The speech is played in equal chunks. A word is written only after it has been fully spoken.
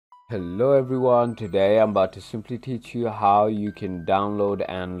Hello everyone, today I'm about to simply teach you how you can download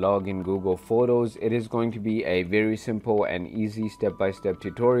and log in Google Photos. It is going to be a very simple and easy step-by-step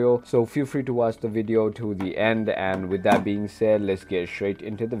tutorial, so feel free to watch the video to the end. And with that being said, let's get straight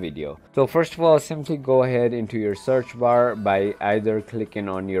into the video. So first of all, simply go ahead into your search bar by either clicking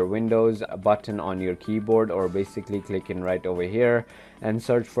on your Windows button on your keyboard or basically clicking right over here and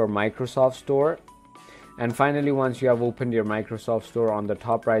search for Microsoft Store. And finally, once you have opened your Microsoft Store, on the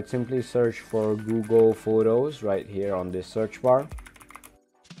top right, simply search for Google Photos right here on this search bar.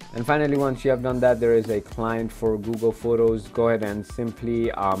 And finally, once you have done that, there is a client for Google Photos. Go ahead and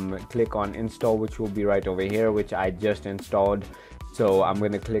simply click on install, which will be right over here, which I just installed. So I'm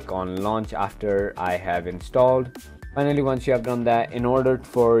going to click on launch after I have installed. Finally, once you have done that, in order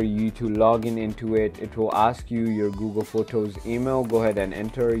for you to log in into it, it will ask you your Google Photos email. Go ahead and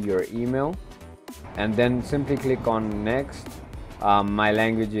enter your email and then simply click on next. My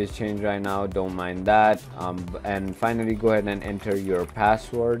language is changed right now, don't mind that. And finally, go ahead and enter your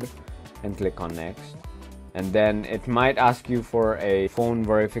password and click on next. And then it might ask you for a phone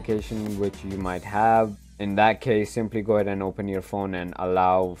verification, which you might have. In that case, simply go ahead and open your phone and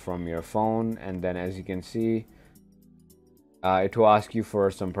allow from your phone. And then as you can see, it will ask you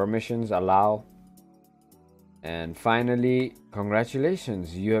for some permissions, allow. And finally,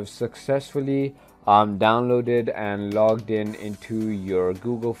 congratulations, you have successfully downloaded and logged in into your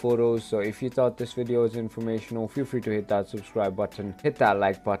Google Photos. So if you thought this video was informational, feel free to hit that subscribe button, hit that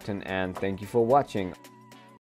like button, and thank you for watching.